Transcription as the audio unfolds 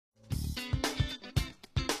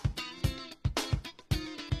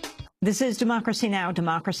This is Democracy Now!,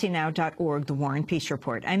 democracynow.org, The War and Peace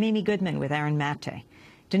Report. I'm Amy Goodman with Aaron Matte.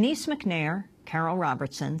 Denise McNair, Carol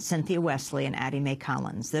Robertson, Cynthia Wesley, and Addie Mae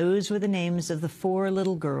Collins. Those were the names of the 4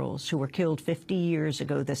 little girls who were killed 50 years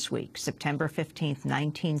ago this week, September 15th,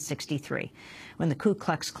 1963, when the Ku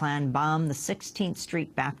Klux Klan bombed the 16th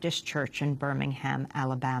Street Baptist Church in Birmingham,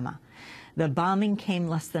 Alabama. The bombing came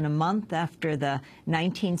less than a month after the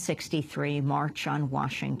 1963 March on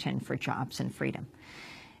Washington for Jobs and Freedom.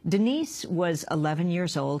 Denise was 11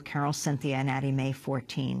 years old, Carol, Cynthia, and Addie Mae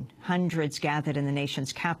 14. Hundreds gathered in the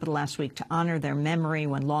nation's capital last week to honor their memory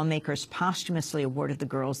when lawmakers posthumously awarded the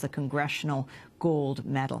girls the Congressional Gold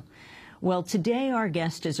Medal. Well, today our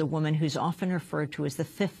guest is a woman who's often referred to as the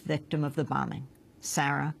 5th victim of the bombing,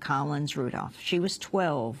 Sarah Collins Rudolph. She was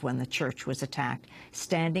 12 when the church was attacked,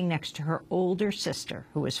 standing next to her older sister,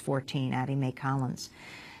 who was 14, Addie Mae Collins.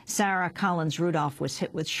 Sarah Collins Rudolph was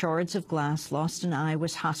hit with shards of glass, lost an eye,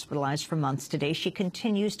 was hospitalized for months. Today, she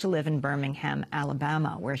continues to live in Birmingham,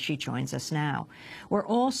 Alabama, where she joins us now. We're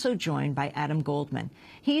also joined by Adam Goldman.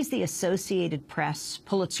 He's the Associated Press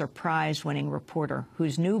Pulitzer Prize-winning reporter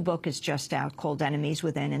whose new book is just out called Enemies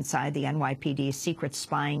Within: Inside the NYPD's Secret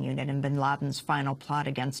Spying Unit and bin Laden's Final Plot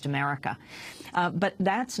Against America. But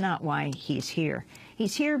that's not why he's here.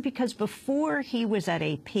 He's here because before he was at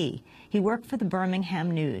AP, he worked for the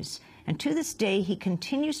Birmingham News, and to this day he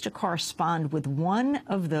continues to correspond with one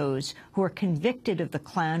of those who are convicted of the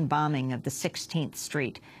Klan bombing of the 16th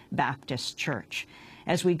Street Baptist Church.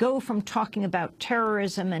 As we go from talking about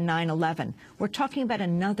terrorism and 9/11, we're talking about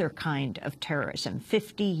another kind of terrorism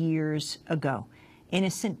 50 years ago.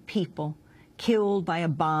 Innocent people killed by a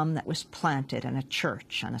bomb that was planted in a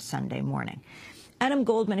church on a Sunday morning. Adam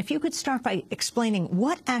Goldman, if you could start by explaining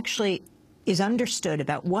what actually is understood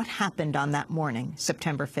about what happened on that morning,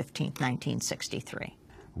 September 15th, 1963.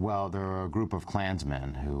 Well, there were a group of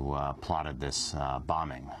Klansmen who plotted this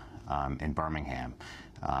bombing in Birmingham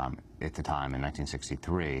at the time in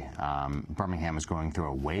 1963. Birmingham was going through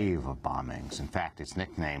a wave of bombings. In fact, its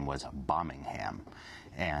nickname was Bombingham.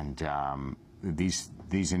 And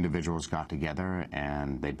these individuals got together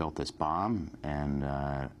and they built this bomb, and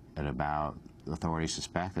at about, authorities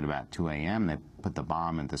suspect, at about 2 a.m. they put the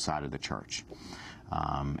bomb at the side of the church.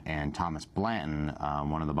 And Thomas Blanton,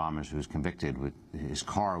 one of the bombers who was convicted, his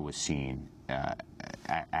car was seen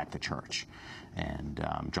at the church, and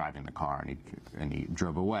driving the car, and he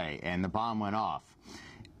drove away, and the bomb went off.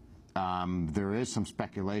 There is some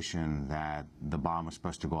speculation that the bomb was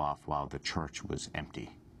supposed to go off while the church was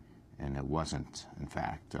empty, and it wasn't, in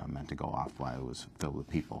fact, meant to go off while it was filled with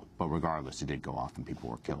people. But regardless, it did go off and people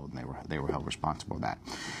were killed, and they were held responsible for that.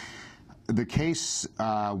 The case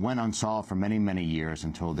went unsolved for many, many years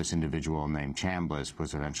until this individual named Chambliss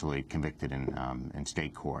was eventually convicted in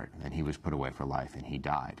state court, and he was put away for life, and he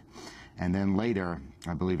died. And then later,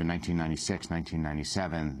 I believe in 1996,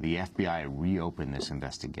 1997, the FBI reopened this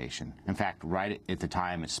investigation. In fact, right at the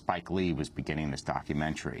time as Spike Lee was beginning this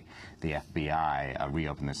documentary, the FBI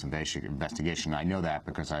reopened this investigation. I know that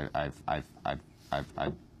because I've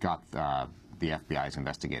got the FBI's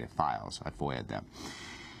investigative files. I FOIA'd them.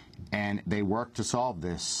 And they worked to solve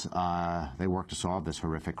this. They worked to solve this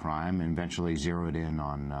horrific crime, and eventually zeroed in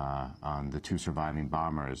on the 2 surviving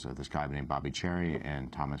bombers, this guy named Bobby Cherry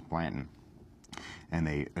and Thomas Blanton. And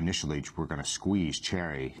they initially were going to squeeze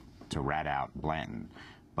Cherry to rat out Blanton,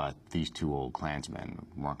 but these 2 old Klansmen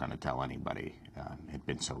weren't going to tell anybody. It had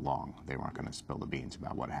been so long; they weren't going to spill the beans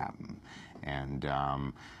about what happened. And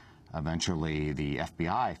eventually, the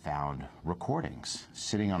FBI found recordings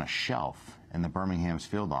sitting on a shelf in the Birmingham's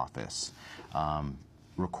field office,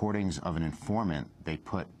 recordings of an informant they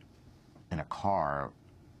put in a car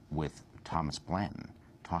with Thomas Blanton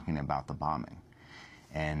talking about the bombing.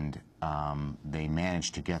 And they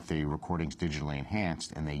managed to get the recordings digitally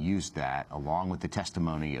enhanced, and they used that, along with the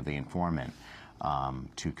testimony of the informant,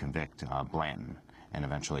 to convict Blanton. And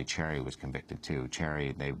eventually Cherry was convicted too.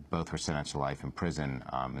 Cherry, they both were sentenced to life in prison,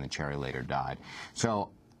 and then Cherry later died. So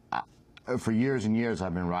for years and years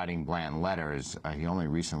I've been writing Blanton letters. He only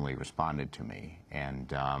recently responded to me,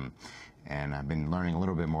 and I've been learning a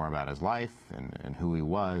little bit more about his life and who he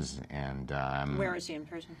was. And where is he in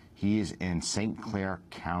prison? He is in St. Clair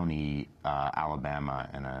County, Alabama,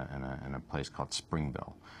 in a place called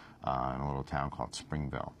Springville, in a little town called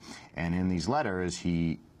Springville. And in these letters,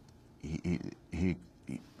 he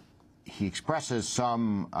expresses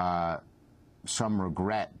some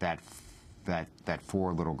regret that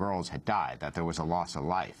 4 little girls had died, that there was a loss of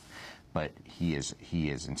life, but he is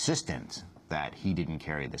insistent that he didn't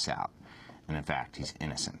carry this out, and in fact he's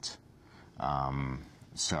innocent.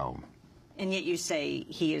 So And yet you say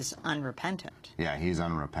he is unrepentant. Yeah, he's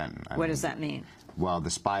unrepentant. What does that mean? Well,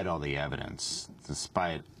 despite all the evidence,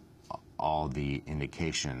 despite all the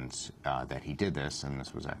indications that he did this, and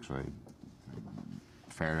this was actually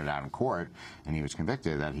ferreted out in court, and he was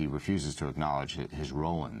convicted, that he refuses to acknowledge his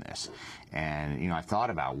role in this. And, you know, I thought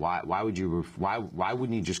about why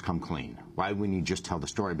wouldn't he just come clean? Why wouldn't he just tell the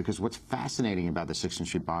story? Because what's fascinating about the 16th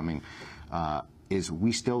Street bombing is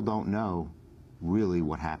we still don't know really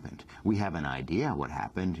what happened. We have an idea what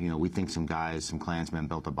happened. You know, we think some guys, some Klansmen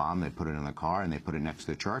built a bomb, they put it in the car, and they put it next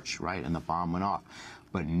to the church, right, and the bomb went off.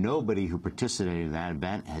 But nobody who participated in that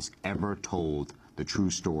event has ever told the true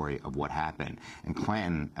story of what happened. And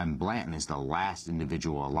Blanton is the last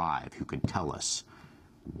individual alive who can tell us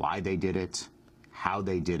why they did it, how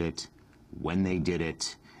they did it, when they did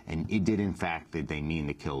it, and it did in fact, did they mean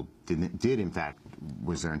to kill, did in fact,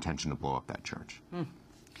 was their intention to blow up that church.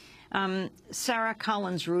 Sarah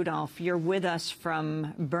Collins-Rudolph, you're with us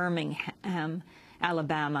from Birmingham,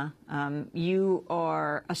 Alabama. You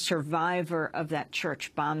are a survivor of that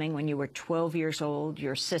church bombing when you were 12 years old.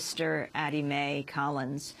 Your sister, Addie Mae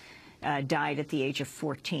Collins, died at the age of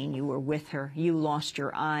 14. You were with her. You lost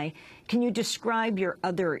your eye. Can you describe your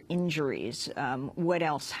other injuries? What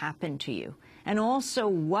else happened to you? And also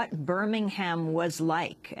what Birmingham was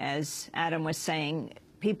like. As Adam was saying,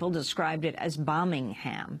 people described it as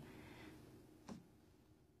Bombingham.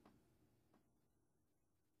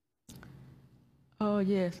 Oh,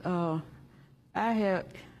 yes. I have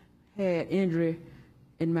had injury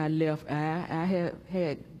in my left eye. I have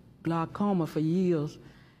had glaucoma for years,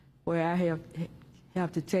 where I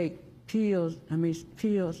have to take pills,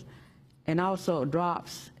 and also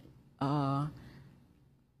drops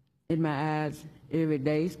in my eyes every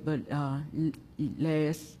day. But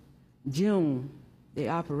last June, they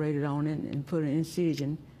operated on it and put an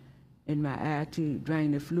incision in my eye to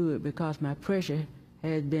drain the fluid because my pressure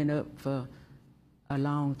had been up for a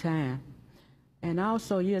long time. And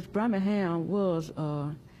also, yes, Birmingham was,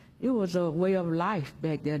 it was a way of life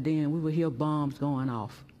back there then. We would hear bombs going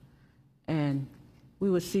off. And we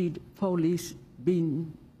would see police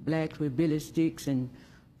beating blacks with billy sticks and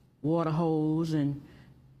water hose, and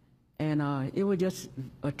it was just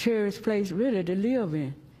a terrorist place really to live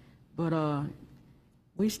in. But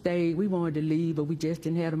we stayed, we wanted to leave, but we just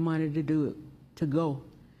didn't have the money to do it, to go.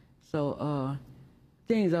 So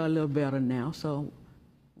things are a little better now, so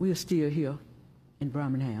we're still here in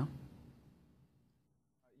Birmingham.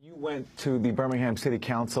 You went to the Birmingham City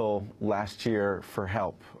Council last year for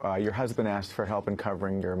help. Your husband asked for help in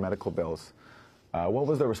covering your medical bills. What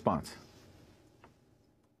was the response?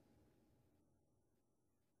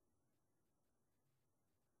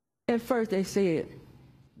 At first they said,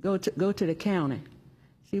 go to the county.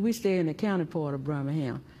 See, we stay in the county part of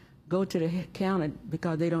Birmingham. Go to the county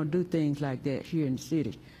because they don't do things like that here in the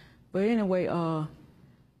city. But anyway,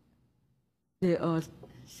 the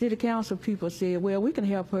city council people said, well, we can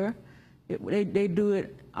help her. They do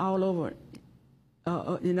it all over.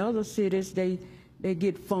 In other cities, they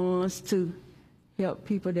get funds to help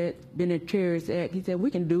people that been in terrorist act. He said, we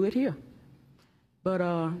can do it here.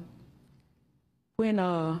 But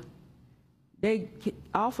when they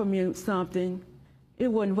offered me something, it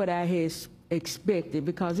wasn't what I had expected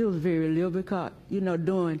because it was very little because, you know,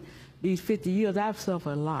 during these 50 years, I've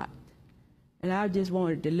suffered a lot. And I just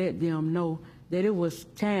wanted to let them know that it was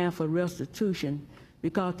time for restitution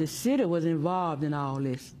because the city was involved in all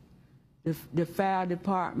this. The fire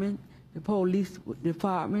department, the police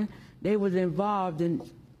department, they was involved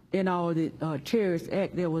in all the terrorist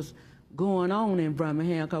act that was going on in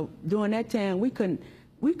Birmingham. Cause during that time, we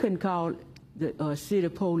couldn't call the city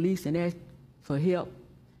police and ask for help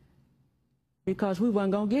because we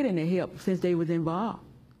wasn't gonna get any help since they was involved.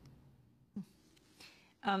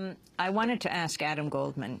 I wanted to ask Adam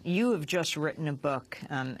Goldman, you have just written a book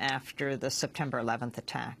after the September 11th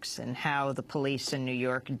attacks and how the police in New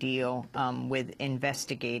York deal with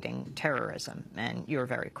investigating terrorism, and you're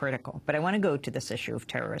very critical. But I want to go to this issue of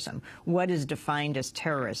terrorism. What is defined as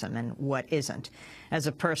terrorism and what isn't? As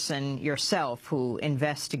a person yourself who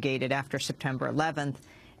investigated after September 11th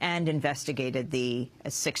and investigated the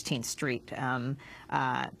 16th Street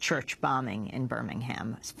church bombing in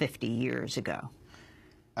Birmingham 50 years ago.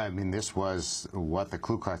 I mean, this was what the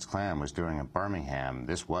Ku Klux Klan was doing in Birmingham.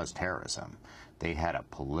 This was terrorism. They had a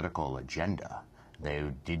political agenda. They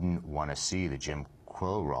didn't want to see the Jim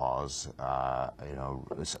quo laws,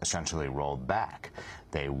 essentially rolled back.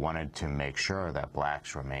 They wanted to make sure that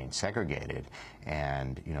blacks remained segregated.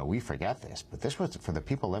 And, we forget this, but this was, for the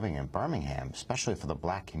people living in Birmingham, especially for the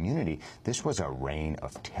black community, this was a reign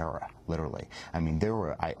of terror, literally. I mean,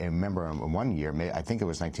 I remember one year, I think it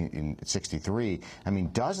was 1963,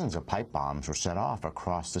 dozens of pipe bombs were set off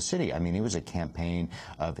across the city. It was a campaign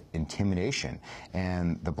of intimidation.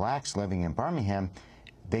 And the blacks living in Birmingham,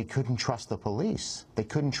 they couldn't trust the police. They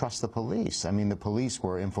couldn't trust the police. The police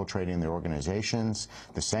were infiltrating their organizations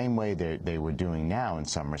the same way they were doing now in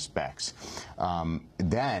some respects.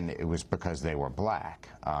 Then it was because they were black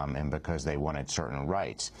and because they wanted certain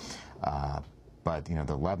rights. But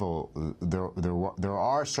the level, there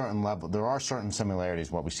are certain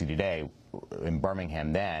similarities what we see today in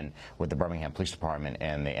Birmingham then with the Birmingham Police Department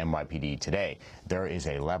and the NYPD today. There is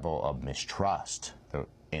a level of mistrust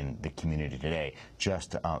in the community today,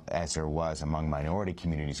 just as there was among minority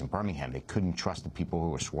communities in Birmingham. They couldn't trust the people who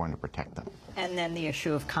were sworn to protect them. And then the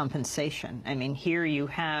issue of compensation. Here you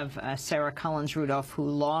have Sarah Collins Rudolph, who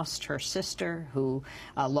lost her sister, who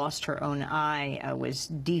lost her own eye, was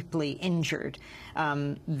deeply injured.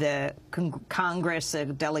 The Congress, a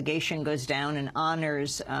delegation goes down and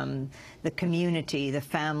honors the community, the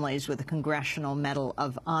families, with a Congressional Medal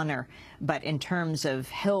of Honor. But in terms of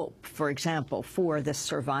help, for example, for this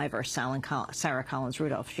survivor, Sarah Collins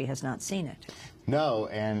Rudolph, she has not seen it. No,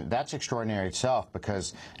 and that's extraordinary itself,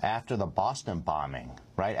 because after the Boston bombing,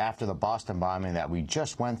 right after the Boston bombing that we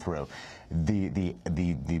just went through, the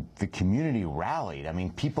community rallied.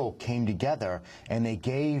 People came together and they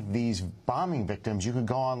gave these bombing victims, you could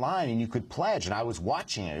go online and you could pledge, and I was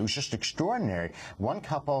watching it. It was just extraordinary. One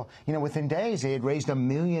couple, within days they had raised $1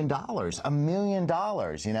 million, $1 million,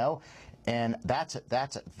 And that's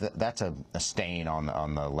a stain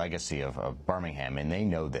on the legacy of Birmingham, and they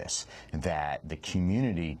know this, that the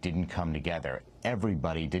community didn't come together.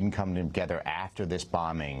 Everybody didn't come together after this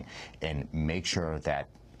bombing and make sure that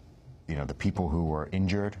the people who were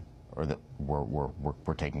injured or that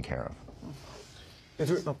were taken care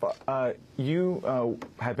of. You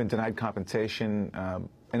had been denied compensation.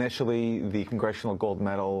 Initially, the Congressional Gold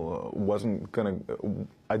Medal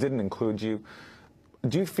didn't include you.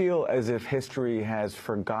 Do you feel as if history has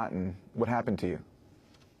forgotten what happened to you?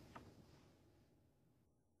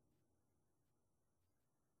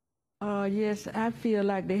 Yes, I feel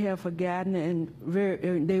like they have forgotten, and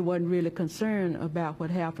they weren't really concerned about what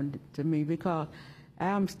happened to me, because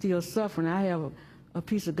I'm still suffering. I have a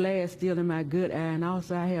piece of glass still in my good eye, and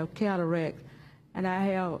also I have cataract, and I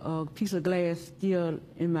have a piece of glass still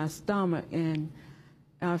in my stomach, and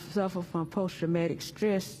I suffer from post-traumatic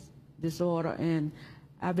stress disorder, and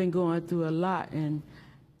I've been going through a lot. And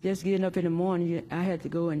just getting up in the morning, I had to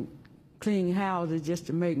go and clean houses just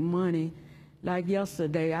to make money. Like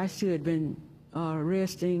yesterday, I should have been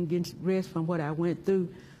resting, getting rest from what I went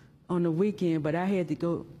through on the weekend, but I had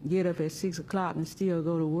to get up at 6 o'clock and still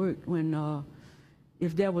go to work. When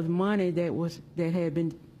if there was money that had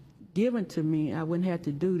been given to me, I wouldn't have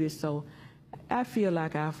to do this. So I feel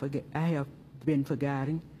like I have been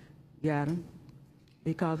forgotten,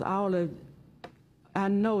 because I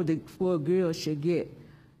know the 4 girls should get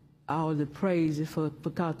all the praises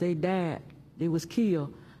because they died, they was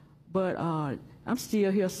killed. But I'm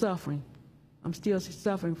still here suffering. I'm still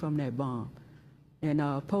suffering from that bomb. And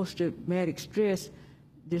post-traumatic stress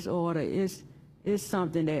disorder is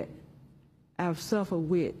something that I've suffered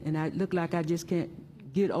with, and I look like I just can't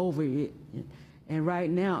get over it. And right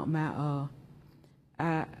now, my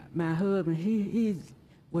husband, he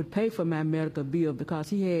would pay for my medical bill because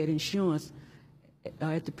he had insurance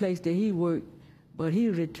at the place that he worked, but he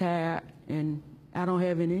retired, and I don't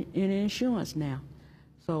have any insurance now.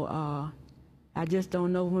 So I just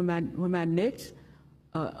don't know when my next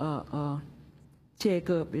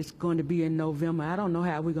checkup is going to be in November. I don't know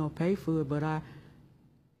how we're going to pay for it, but I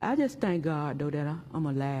just thank God, though, that I'm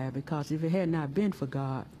alive, because if it had not been for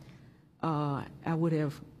God, I would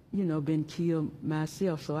have, been killed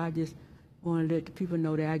myself. So I just want to let the people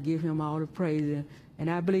know that I give him all the praise, and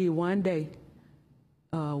I believe one day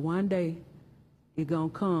it's going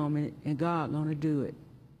to come, and God going to do it.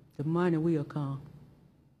 The money will come.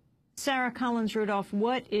 Sarah Collins Rudolph,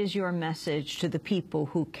 what is your message to the people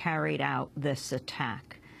who carried out this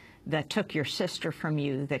attack that took your sister from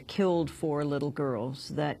you, that killed 4 little girls,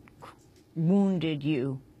 that wounded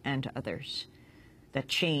you and others, that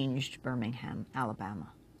changed Birmingham, Alabama?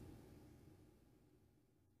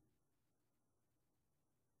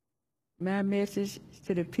 My message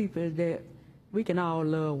to the people is that we can all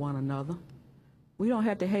love one another. We don't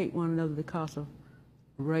have to hate one another because of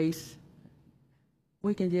race.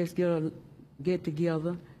 We can just get get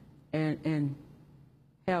together and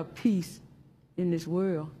have peace in this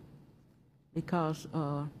world, because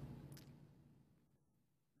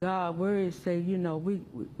God's word say, you know,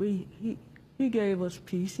 He gave us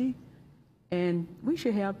peace, and we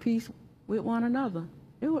should have peace with one another.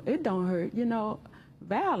 It don't hurt, you know.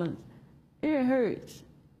 Violence, it hurts,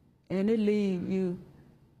 and it leaves you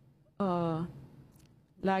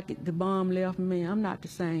like the bomb left me. I'm not the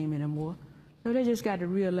same anymore. So they just got to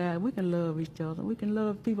realize we can love each other. We can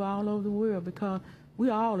love people all over the world, because we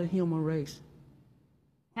are all a human race.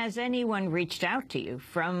 Has anyone reached out to you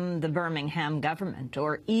from the Birmingham government,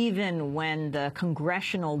 or even when the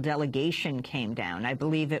congressional delegation came down? I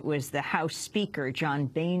believe it was the House Speaker, John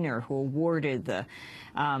Boehner, who awarded the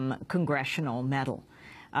congressional medal,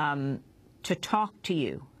 to talk to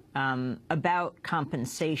you about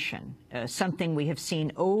compensation, something we have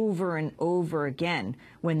seen over and over again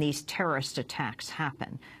when these terrorist attacks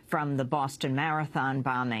happen, from the Boston Marathon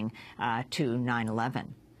bombing to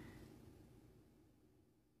 9/11.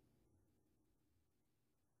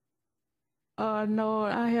 No,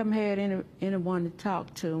 I haven't had anyone to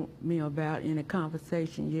talk to me about any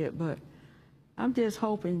conversation yet, but I'm just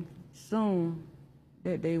hoping soon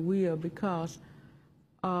that they will, because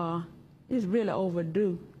it's really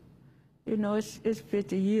overdue. You know, it's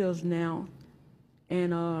 50 years now,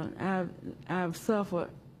 and I've suffered,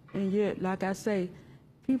 and yet, like I say,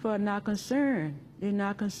 people are not concerned. They're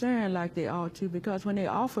not concerned like they ought to, because when they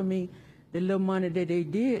offer me the little money that they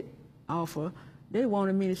did offer, they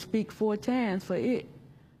wanted me to speak 4 times for it.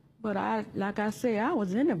 But like I say, I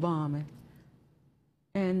was in the bombing.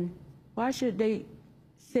 And why should they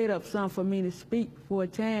set up something for me to speak 4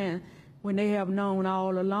 times when they have known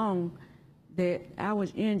all along that I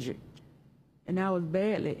was injured, and I was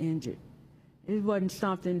badly injured? It wasn't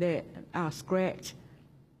something that I scratched.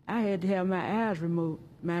 I had to have my eyes removed,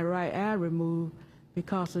 my right eye removed,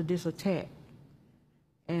 because of this attack.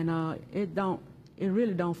 And it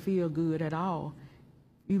really don't feel good at all.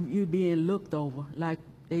 You being looked over, like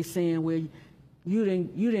they saying, well, you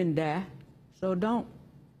didn't die, so don't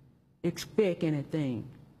expect anything.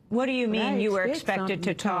 What do you mean you were expected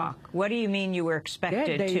to talk? What do you mean you were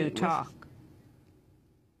expected to talk?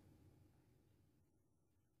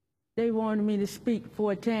 They wanted me to speak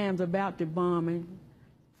 4 times about the bombing,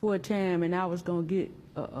 4 times, and I was gonna get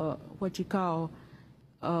what you call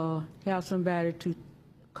have somebody to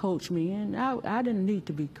coach me, and I didn't need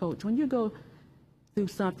to be coached. When you go through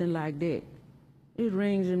something like that, it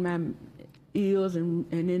rings in my ears and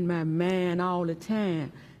in my mind all the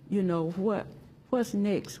time. You know, what's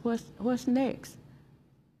next? What's next?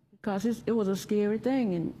 Because it was a scary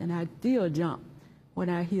thing, and I still jump when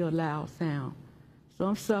I hear a loud sound. So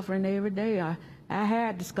I'm suffering every day. I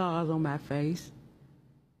had the scars on my face,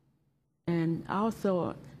 and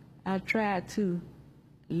also I tried to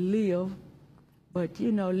live, but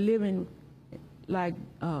you know, living like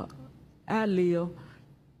I live,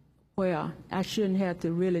 where I shouldn't have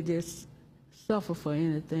to really just suffer for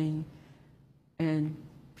anything. And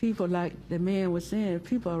people, like the man was saying,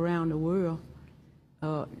 people around the world,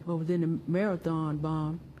 what was in the marathon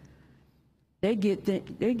bomb, they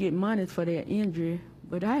get money for their injury,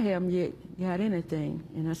 but I haven't yet got anything,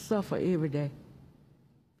 and I suffer every day.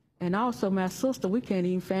 And also my sister, we can't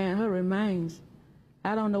even find her remains.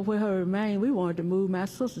 I don't know where her remains. We wanted to move my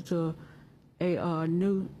sister to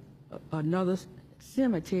another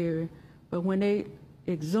cemetery, but when they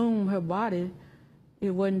exhumed her body,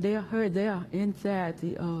 it wasn't her there inside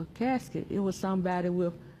the casket. It was somebody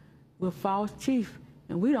with false teeth,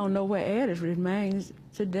 and we don't know where Addis remains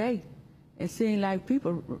today. It seemed like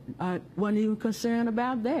people weren't even concerned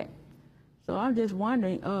about that. So I'm just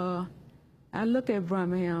wondering, I look at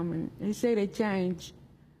Birmingham, and they say they changed,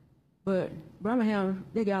 but Birmingham,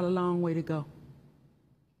 they got a long way to go.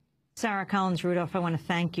 Sarah Collins Rudolph, I want to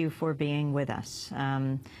thank you for being with us.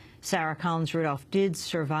 Sarah Collins Rudolph did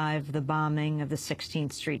survive the bombing of the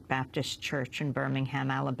 16th Street Baptist Church in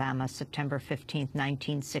Birmingham, Alabama, September 15,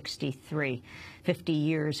 1963, 50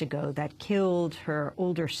 years ago. That killed her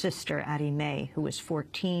older sister, Addie Mae, who was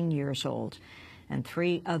 14 years old, and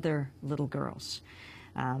 3 other little girls.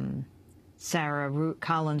 Sarah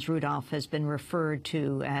Collins Rudolph has been referred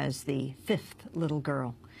to as the 5th little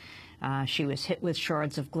girl. She was hit with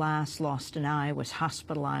shards of glass, lost an eye, was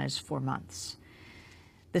hospitalized for months.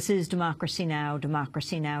 This is Democracy Now!,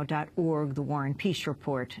 democracynow.org, The War and Peace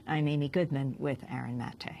Report. I'm Amy Goodman with Aaron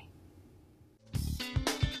Maté.